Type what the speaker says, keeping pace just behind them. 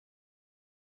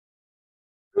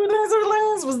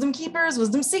Earthlings, wisdom keepers,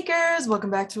 wisdom seekers.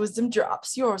 Welcome back to Wisdom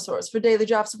Drops, your source for daily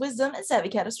drops of wisdom and savvy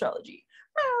cat astrology.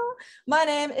 My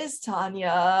name is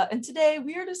Tanya, and today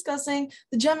we are discussing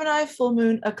the Gemini Full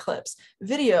Moon Eclipse,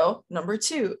 video number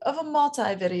 2 of a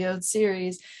multi-videoed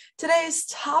series. Today's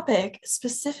topic,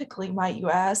 specifically, might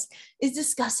you ask, is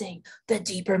discussing the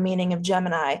deeper meaning of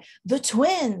Gemini, the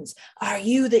twins. Are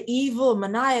you the evil,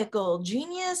 maniacal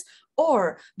genius,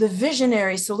 or the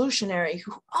visionary solutionary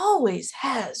who always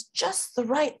has just the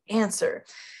right answer?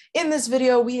 In this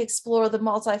video, we explore the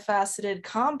multifaceted,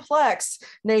 complex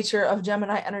nature of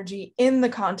Gemini energy in the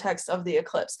context of the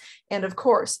eclipse. And of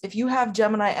course, if you have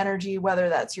Gemini energy, whether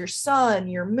that's your sun,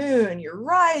 your moon, your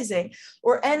rising,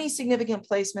 or any significant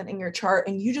placement in your chart,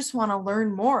 and you just want to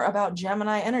learn more about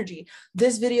Gemini energy,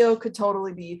 this video could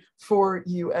totally be for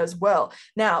you as well.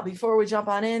 Now, before we jump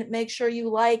on in, make sure you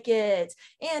like it.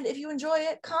 And if you enjoy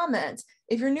it, comment.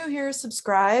 If you're new here,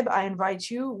 subscribe. I invite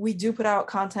you. We do put out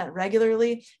content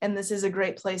regularly, and this is a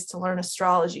great place to learn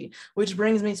astrology, which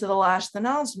brings me to the last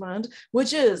announcement,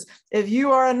 which is if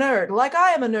you are a nerd, like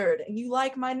I am a nerd, and you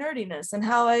like my nerdiness and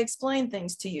how I explain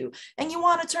things to you, and you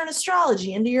want to turn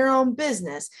astrology into your own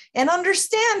business and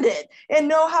understand it and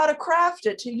know how to craft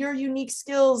it to your unique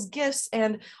skills, gifts,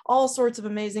 and all sorts of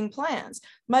amazing plans,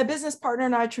 my business partner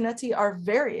and I, Trinetti, are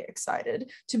very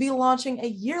excited to be launching a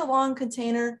year-long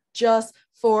container just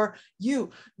for you.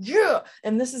 Yeah.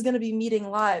 And this is going to be meeting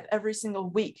live every single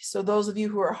week. So those of you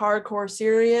who are hardcore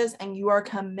serious and you are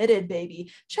committed, baby,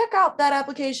 check out that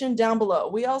application down below.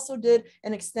 We also did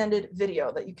an extended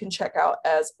video that you can check out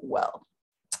as well.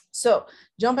 So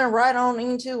jumping right on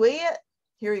into it,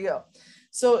 here we go.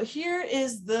 So here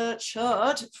is the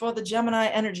chart for the Gemini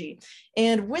energy.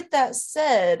 And with that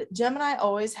said, Gemini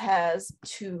always has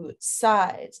two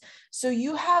sides. So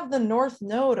you have the North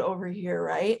Node over here,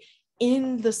 right,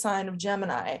 in the sign of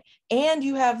Gemini, and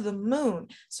you have the moon.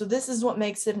 So this is what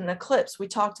makes it an eclipse. We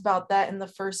talked about that in the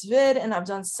first vid, and I've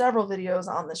done several videos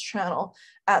on this channel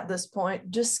at this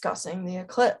point discussing the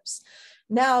eclipse.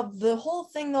 Now, the whole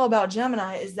thing though about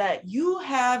Gemini is that you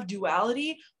have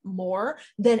duality more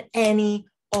than any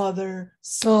other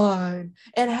sign.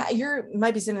 And you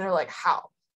might be sitting there like,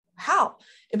 how?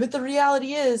 But the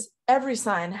reality is every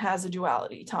sign has a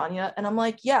duality, Tanya. And I'm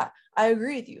like, yeah, I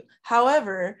agree with you.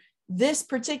 However, this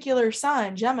particular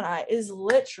sign, Gemini, is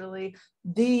literally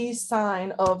the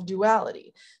sign of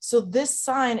duality. So this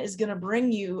sign is going to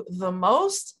bring you the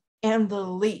most and the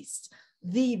least,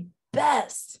 the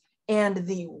best and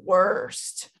the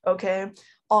worst, okay,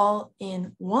 all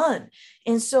in one.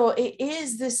 And so it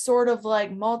is this sort of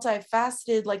like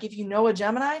multifaceted, like if you know a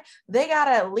Gemini, they got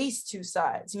at least two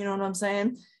sides, you know what I'm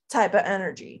saying, type of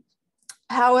energy.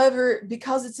 However,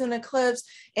 because it's an eclipse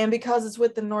and because it's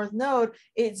with the North Node,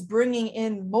 it's bringing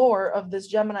in more of this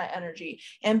Gemini energy.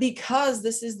 And because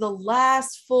this is the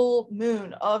last full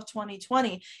moon of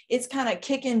 2020, it's kind of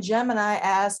kicking Gemini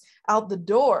ass out the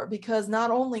door, because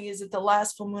not only is it the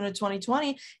last full moon of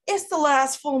 2020, it's the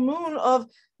last full moon of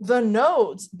the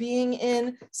nodes being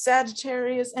in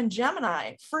Sagittarius and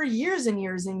Gemini for years and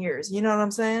years and years. You know what I'm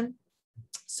saying?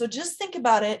 So just think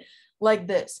about it like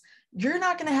this. You're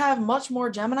not going to have much more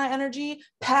Gemini energy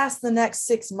past the next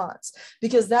 6 months,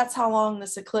 because that's how long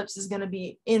this eclipse is going to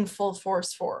be in full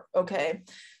force for. Okay,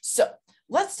 so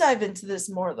let's dive into this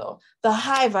more though. The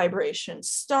high vibration,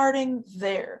 starting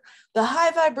there. The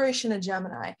high vibration of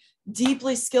Gemini,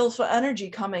 deeply skillful energy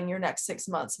coming your next 6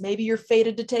 months. Maybe you're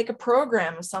fated to take a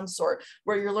program of some sort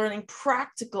where you're learning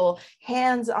practical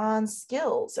hands-on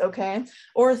skills, okay?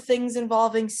 Or things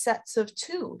involving sets of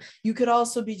two. You could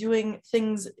also be doing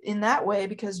things in that way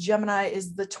because Gemini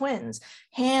is the twins.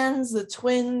 Hands, the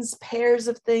twins, pairs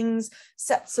of things,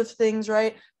 sets of things,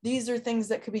 right? These are things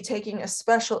that could be taking a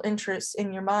special interest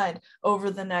in your mind over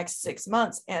the next 6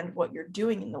 months and what you're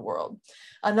doing in the world.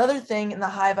 Another thing in the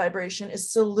high vibration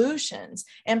is solutions,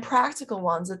 and practical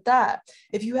ones at that.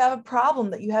 If you have a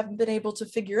problem that you haven't been able to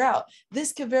figure out,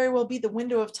 this could very well be the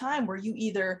window of time where you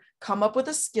either come up with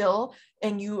a skill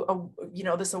and you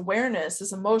know, this awareness,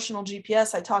 this emotional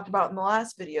GPS I talked about in the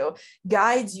last video,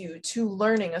 guides you to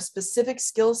learning a specific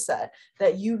skill set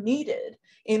that you needed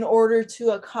in order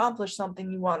to accomplish something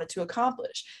you wanted to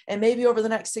accomplish. And maybe over the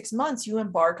next 6 months, you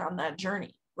embark on that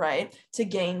journey, right, to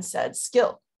gain said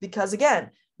skill. Because again,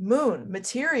 moon,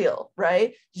 material,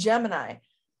 right? Gemini,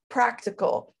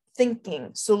 practical,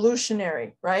 thinking,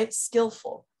 solutionary, right?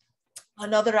 Skillful.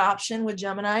 Another option with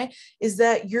Gemini is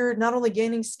that you're not only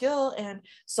gaining skill and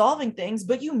solving things,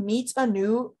 but you meet a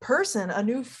new person, a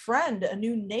new friend, a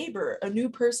new neighbor, a new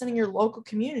person in your local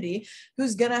community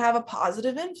who's going to have a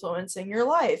positive influence in your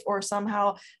life, or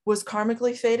somehow was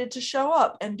karmically fated to show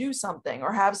up and do something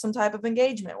or have some type of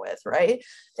engagement with, right?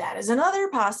 That is another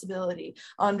possibility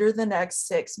under the next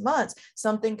 6 months,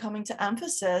 something coming to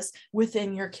emphasis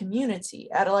within your community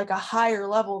at like a higher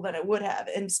level than it would have.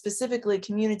 And specifically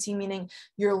community meaning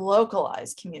your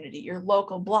localized community, your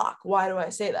local block. Why do I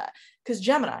say that? Because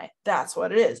Gemini, that's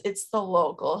what it is. It's the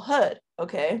local hood.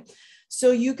 Okay.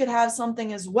 So you could have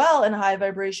something as well in high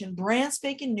vibration, brand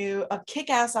spanking new, a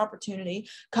kick-ass opportunity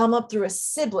come up through a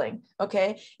sibling.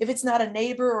 Okay. If it's not a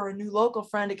neighbor or a new local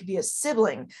friend, it could be a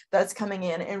sibling that's coming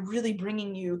in and really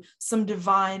bringing you some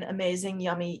divine, amazing,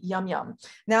 yummy, yum, yum.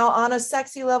 Now on a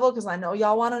sexy level, because I know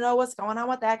y'all want to know what's going on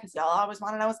with that, because y'all always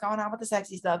want to know what's going on with the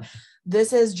sexy stuff.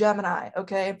 This is Gemini.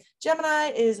 Okay. Gemini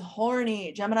is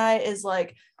horny. Gemini is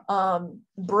like,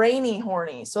 brainy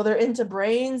horny. So they're into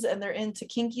brains and they're into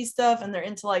kinky stuff and they're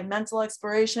into like mental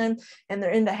exploration and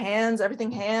they're into hands,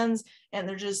 everything hands. And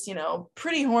they're just, you know,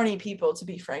 pretty horny people, to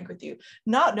be frank with you.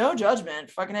 No judgment,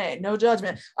 fucking A, no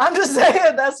judgment. I'm just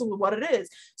saying that's what it is.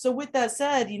 So with that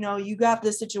said, you know, you got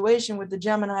this situation with the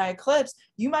Gemini eclipse.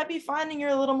 You might be finding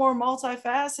you're a little more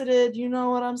multifaceted, you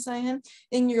know what I'm saying,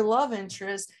 in your love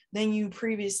interest than you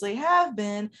previously have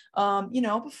been, you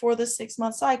know, before the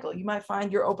 6-month cycle. You might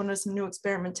find you're open to some new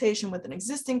experimentation with an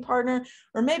existing partner,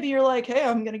 or maybe you're like, hey,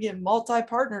 I'm going to get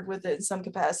multi-partnered with it in some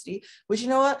capacity, which, you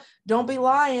know what, don't be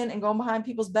lying and going behind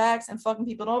people's backs and fucking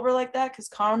people over like that, because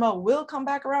karma will come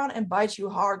back around and bite you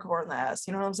hardcore in the ass.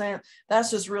 You know what I'm saying?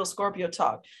 That's just real Scorpio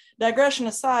talk. Digression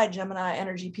aside, Gemini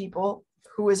energy people,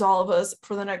 who is all of us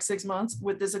for the next 6 months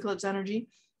with this eclipse energy,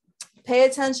 pay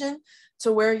attention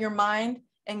to where your mind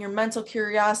and your mental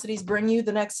curiosities bring you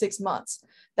the next 6 months.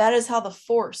 That is how the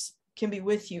force can be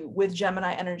with you with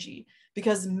Gemini energy,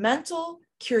 because mental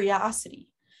curiosity,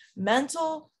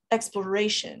 mental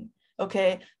exploration,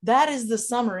 okay, that is the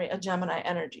summary of Gemini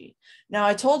energy. Now,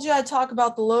 I told you I'd talk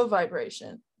about the low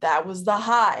vibration. That was the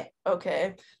high,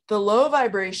 okay? The low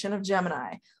vibration of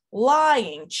Gemini: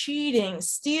 lying, cheating,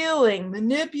 stealing,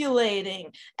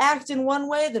 manipulating, acting one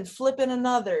way, then flipping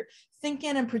another,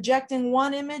 thinking and projecting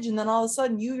one image, and then all of a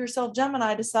sudden you yourself,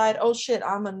 Gemini, decide, oh shit,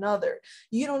 I'm another.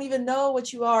 You don't even know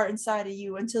what you are inside of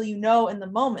you until you know in the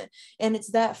moment. And it's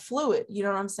that fluid, you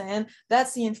know what I'm saying?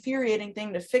 That's the infuriating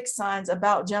thing to fixed signs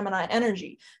about Gemini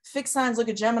energy. Fixed signs look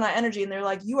at Gemini energy and they're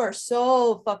like, you are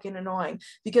so fucking annoying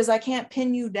because I can't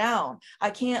pin you down.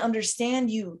 I can't understand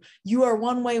you. You are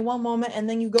one way one moment and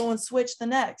then you go and switch the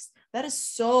next. That is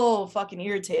so fucking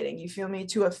irritating, you feel me,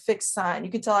 to a fixed sign. You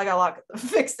can tell I got a lot of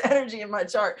fixed energy in my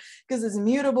chart because it's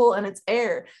mutable and it's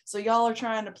air. So y'all are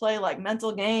trying to play like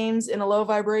mental games in a low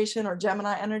vibration or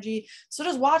Gemini energy. So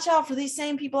just watch out for these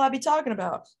same people I be talking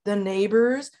about. The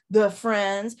neighbors, the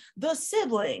friends, the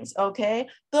siblings, okay?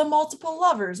 The multiple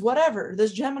lovers, whatever,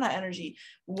 this Gemini energy.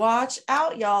 Watch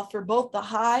out, y'all, for both the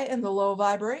high and the low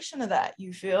vibration of that,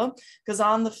 you feel? Because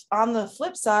on the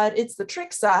flip side, it's the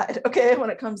trick side, okay, when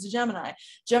it comes to Gemini.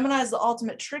 Gemini is the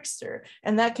ultimate trickster,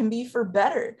 and that can be for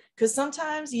better, because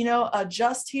sometimes, you know, a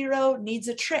just hero needs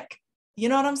a trick. You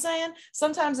know what I'm saying?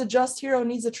 Sometimes a just hero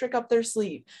needs a trick up their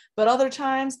sleeve, but other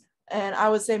times, and I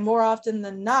would say more often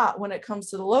than not, when it comes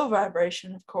to the low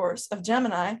vibration, of course, of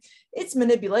Gemini, it's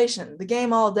manipulation. The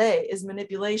game all day is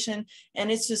manipulation,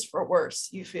 and it's just for worse,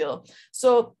 you feel.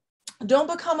 So don't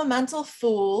become a mental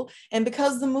fool. And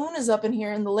because the moon is up in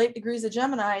here in the late degrees of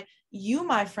Gemini, you,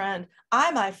 my friend,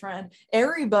 my friend,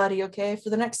 everybody, okay, for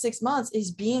the next 6 months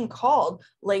is being called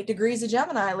late degrees of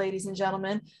Gemini, ladies and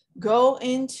gentlemen. Go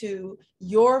into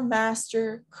your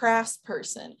master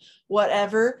craftsperson,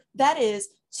 whatever that is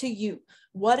to you.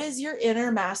 What is your inner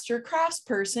master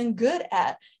craftsperson good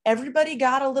at? Everybody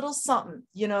got a little something,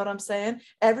 you know what I'm saying?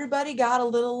 Everybody got a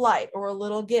little light or a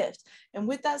little gift. And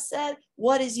with that said,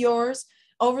 what is yours?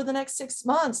 Over the next 6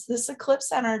 months, this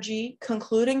eclipse energy,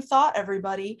 concluding thought,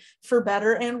 everybody, for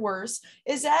better and worse,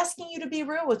 is asking you to be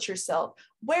real with yourself.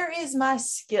 Where is my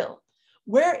skill?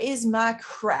 Where is my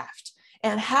craft?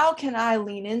 And how can I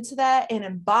lean into that and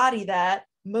embody that?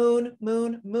 Moon,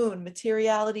 moon, moon,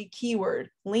 materiality keyword.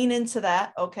 lean into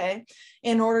that, okay,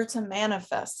 in order to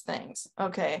manifest things,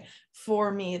 okay,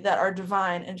 for me that are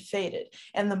divine and fated.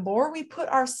 And the more we put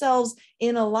ourselves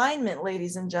in alignment,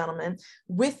 ladies and gentlemen,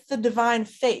 with the divine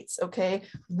fates, okay,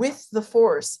 with the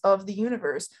force of the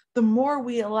universe, the more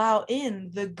we allow in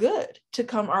the good to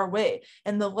come our way,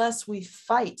 and the less we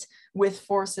fight with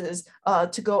forces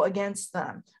to go against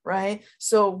them, right?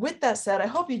 So with that said, I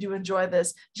hope you do enjoy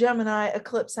this Gemini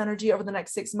eclipse energy over the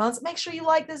next 6 months. Make sure you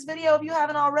like this video if you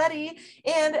haven't already.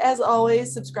 And as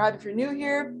always, subscribe if you're new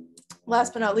here.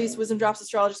 Last but not least, Wisdom Drops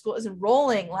Astrology School is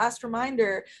enrolling. Last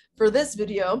reminder for this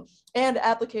video, and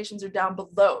applications are down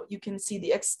below. You can see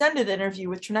the extended interview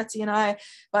with Trinetzi and I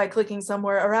by clicking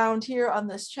somewhere around here on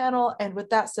this channel. And with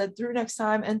that said, through next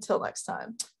time, until next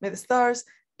time, may the stars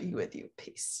be with you.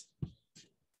 Peace.